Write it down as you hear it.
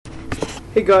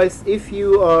Hey guys, if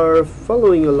you are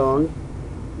following along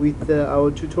with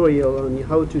our tutorial on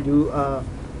how to do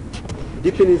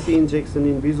dependency injection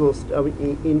in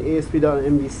in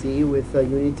ASP.MVC with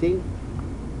Unity,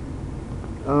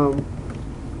 um,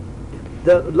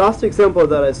 the last example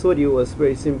that I showed you was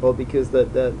very simple because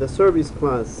the service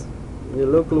class in the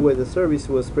local way, the service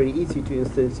was pretty easy to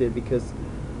instantiate because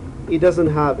it doesn't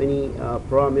have any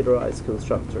parameterized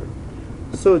constructor.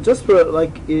 So just for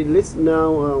let's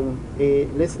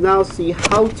now see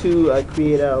how to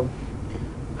create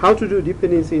how to do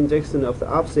dependency injection of the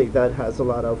object that has a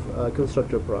lot of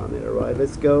constructor parameter. Right?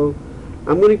 Let's go.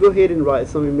 I'm going to go ahead and write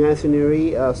some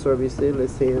imaginary service.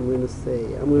 Let's say I'm going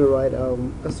to write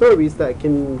a service that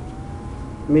can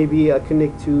maybe that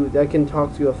can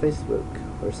talk to a Facebook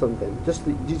or something. This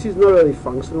is not really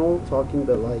functional talking,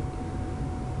 but like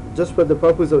just for the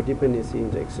purpose of dependency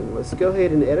injection. Let's go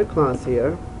ahead and add a class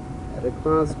here. Add a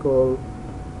class called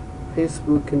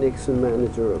Facebook Connection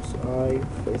Manager. So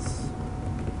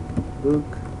Facebook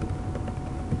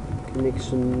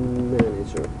Connection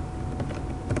Manager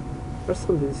or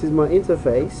something. This is my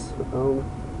interface.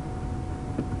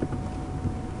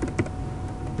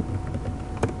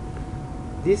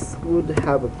 This would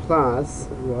have a class,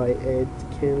 right? It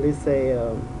can, let's say,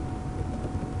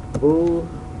 bool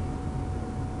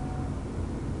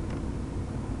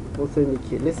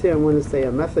authenticate. Let's say I want to say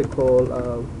a method called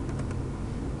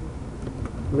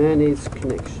manage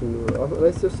connection, or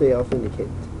let's just say authenticate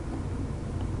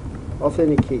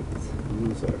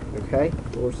user, okay,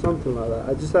 or something like that.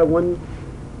 I just have one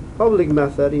public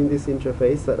method in this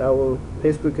interface that our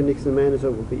Facebook Connection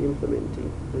Manager will be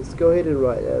implementing. Let's go ahead and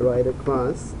write a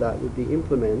class that would be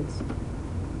implement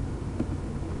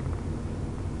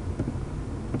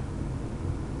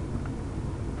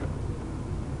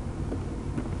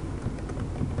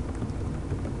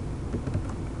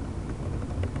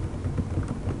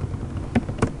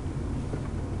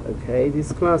Okay,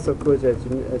 this class, of course, as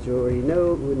you already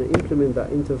know, we're going to implement that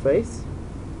interface.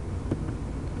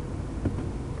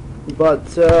 But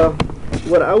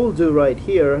what I will do right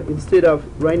here, instead of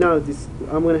right now,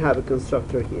 I'm going to have a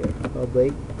constructor here,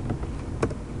 public.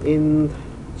 And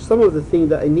some of the things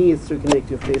that I need to connect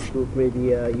to Facebook,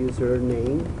 maybe a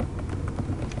username,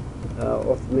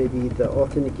 maybe the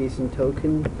authentication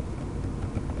token.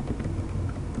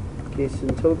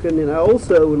 And I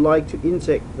also would like to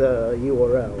inject the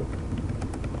URL,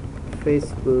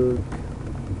 Facebook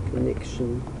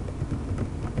connection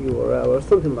URL or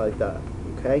something like that.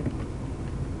 Okay,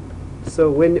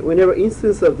 so whenever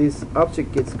instance of this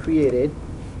object gets created,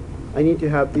 I need to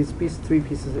have these three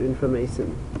pieces of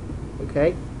information.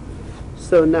 Okay,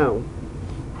 so now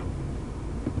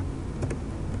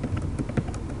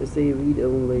let's say read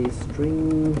only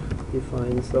string,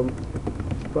 define some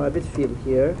private field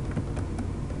here.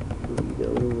 Read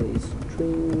only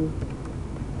string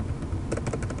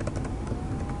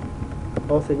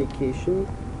authentication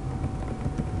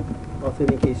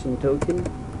token,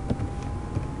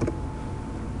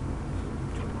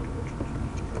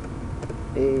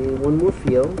 and one more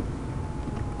field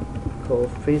called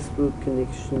Facebook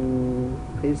connection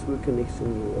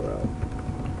URL.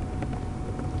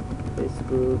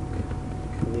 Facebook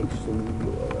connection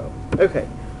URL. Okay,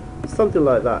 something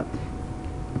like that.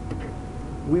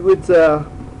 We would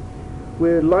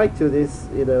we'd like to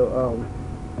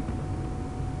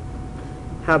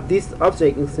have this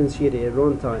object instantiated at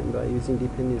runtime by using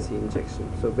dependency injection.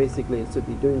 So basically it should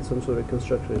be doing some sort of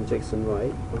constructor injection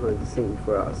right behind the scene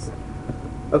for us.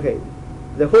 Okay,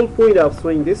 the whole point of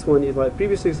showing this one is like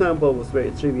previous example was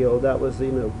very trivial. That was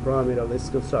parameterless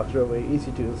constructor, very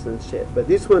easy to instantiate. But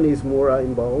this one is more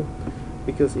involved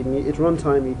because at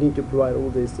runtime you need to provide all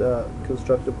this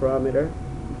constructor parameter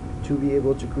to be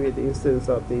able to create the instance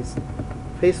of this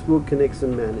Facebook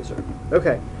Connection Manager.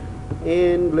 Okay,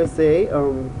 and let's say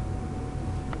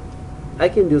I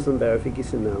can do some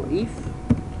verification now.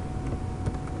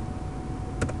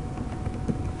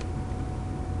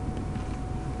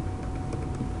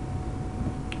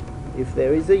 If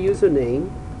there is a username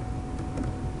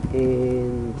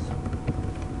and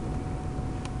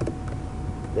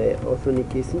the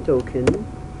authentication token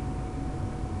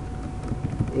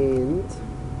and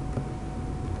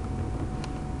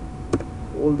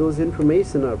all those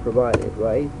information are provided,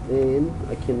 right? Then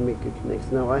I can make a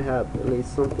connection. Now I have at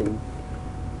least something.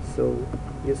 So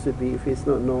this would be, if it's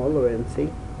not null or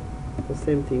empty, the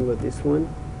same thing with this one.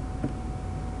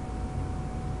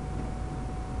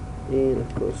 And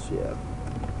of course, yeah,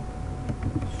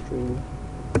 string.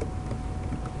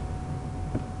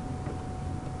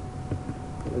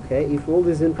 Okay, if all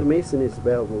this information is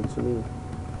available to me.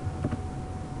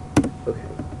 Okay,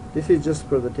 This is just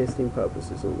for the testing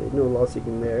purposes only, no logic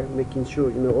in there, making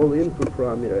sure all the input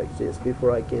parameter exists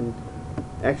before I can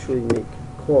actually make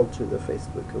call to the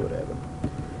Facebook or whatever.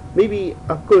 Maybe,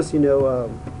 of course, here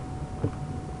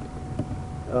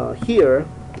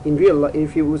in real life,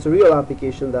 if it was a real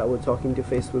application that we're talking to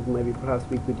Facebook, maybe perhaps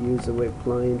we could use a web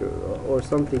client or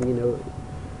something,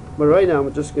 but right now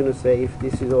I'm just going to say if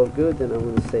this is all good, then I'm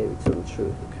going to say return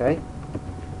true. Okay,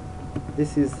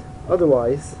 this is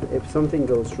otherwise, if something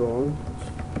goes wrong,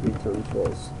 return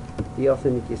false, the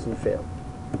authentication failed.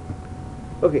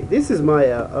 Okay, this is my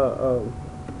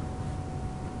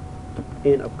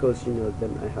and of course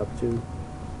then I have to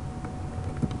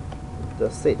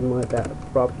just set my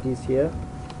properties here.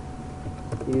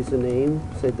 Username,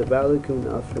 set the value coming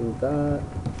out from that.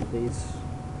 This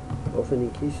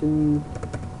authentication,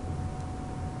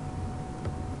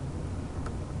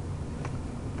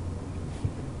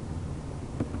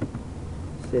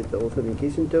 set the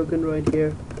authentication token right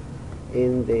here,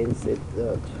 and then set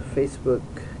the Facebook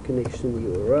connection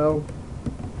URL.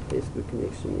 Facebook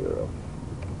connection URL.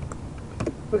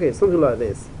 Okay, something like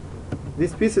this.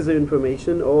 These pieces of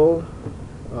information all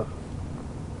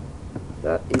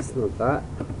that is not that.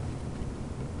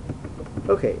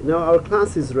 Okay, now our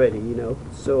class is ready,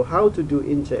 so how to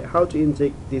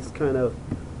inject this kind of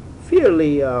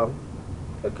fairly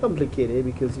complicated,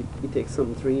 because it takes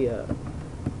some three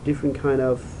different kind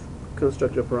of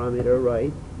constructor parameter,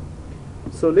 right?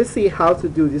 So let's see how to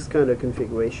do this kind of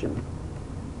configuration.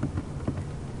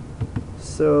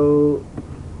 So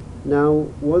now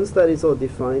once that is all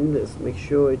defined, let's make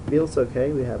sure it builds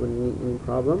okay. We haven't any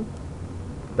problem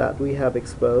that we have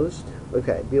exposed.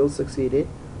 Okay, build succeeded.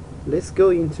 Let's go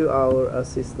into our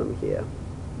system here.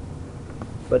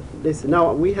 But listen,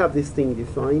 now we have this thing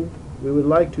defined. We would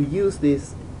like to use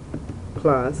this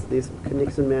class, this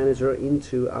connection manager,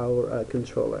 into our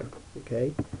controller.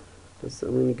 Okay, so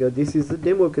I'm going to go. This is the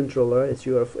demo controller, as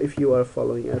if you are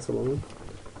following us along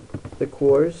the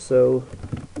course. So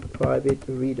private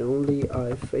read only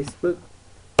Facebook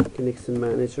connection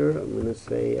manager. I'm going to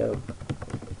say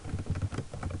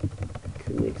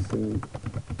connection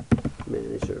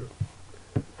manager,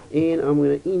 and I'm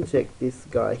going to inject this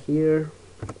guy here.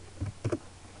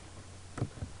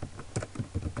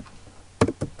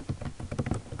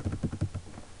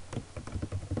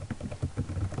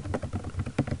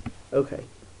 Okay,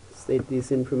 set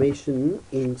this information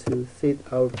into set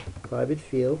our private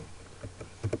field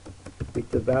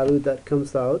with the value that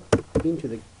comes out into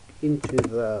the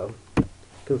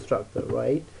constructor,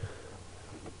 right?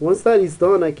 Once that is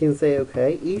done, I can say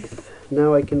okay, if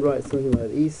now I can write something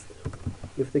like this.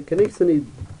 If the connection is,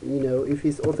 if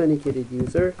it's authenticated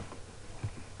user,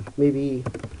 maybe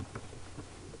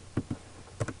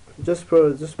just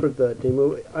for the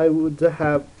demo, I would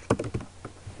have,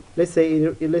 let's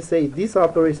say this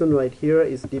operation right here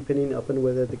is depending upon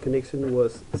whether the connection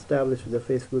was established with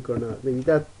the Facebook or not. Maybe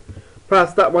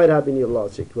perhaps that might have been your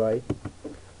logic, right?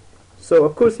 So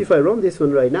of course, if I run this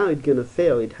one right now, it's gonna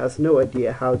fail. It has no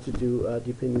idea how to do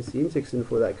dependency injection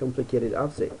for that complicated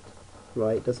object,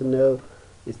 right? Doesn't know.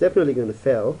 It's definitely gonna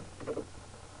fail.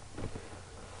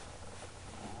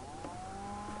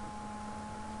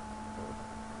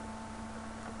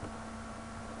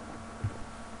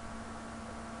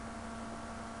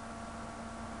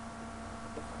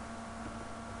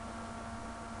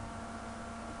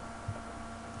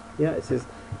 Yeah, it says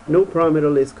no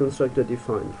parameter list constructor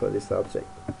defined for this object,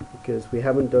 because we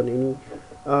haven't done any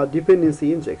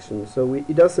dependency injection, so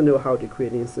it doesn't know how to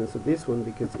create an instance of this one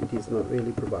because it is not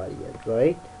really provided yet,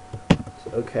 right?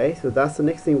 So, okay, so that's the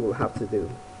next thing we'll have to do.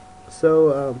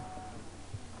 So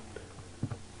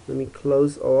let me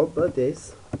close all but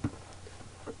this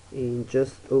and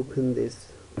just open this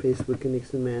Facebook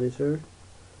connection manager,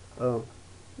 not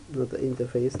the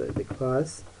interface, the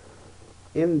class,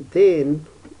 and then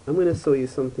I'm going to show you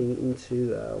something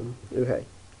into okay,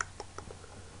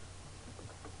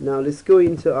 now let's go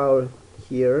into our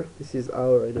here. This is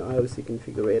our IOC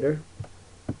configurator.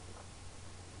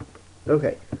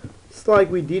 Okay, just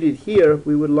like we did it here,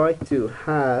 we would like to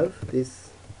have this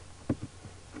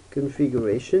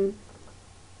configuration.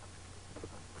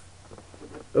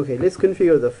 Okay, let's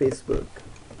configure the Facebook.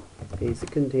 Okay, it's a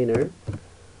container.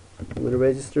 I'm going to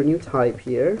register a new type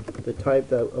here. The type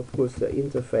that, of course, the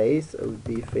interface would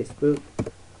be Facebook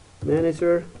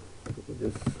manager,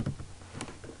 just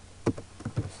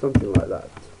something like that.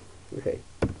 Okay.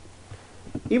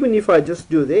 Even if I just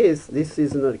do this, this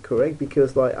is not correct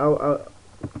because like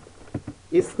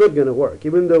it's not going to work.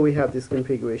 Even though we have this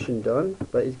configuration done,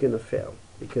 but it's going to fail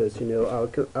because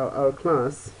our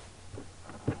class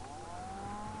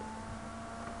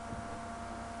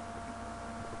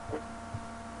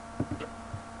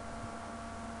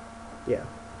Yeah,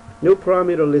 no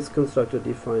parameter list constructor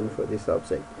defined for this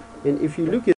object. And if you look at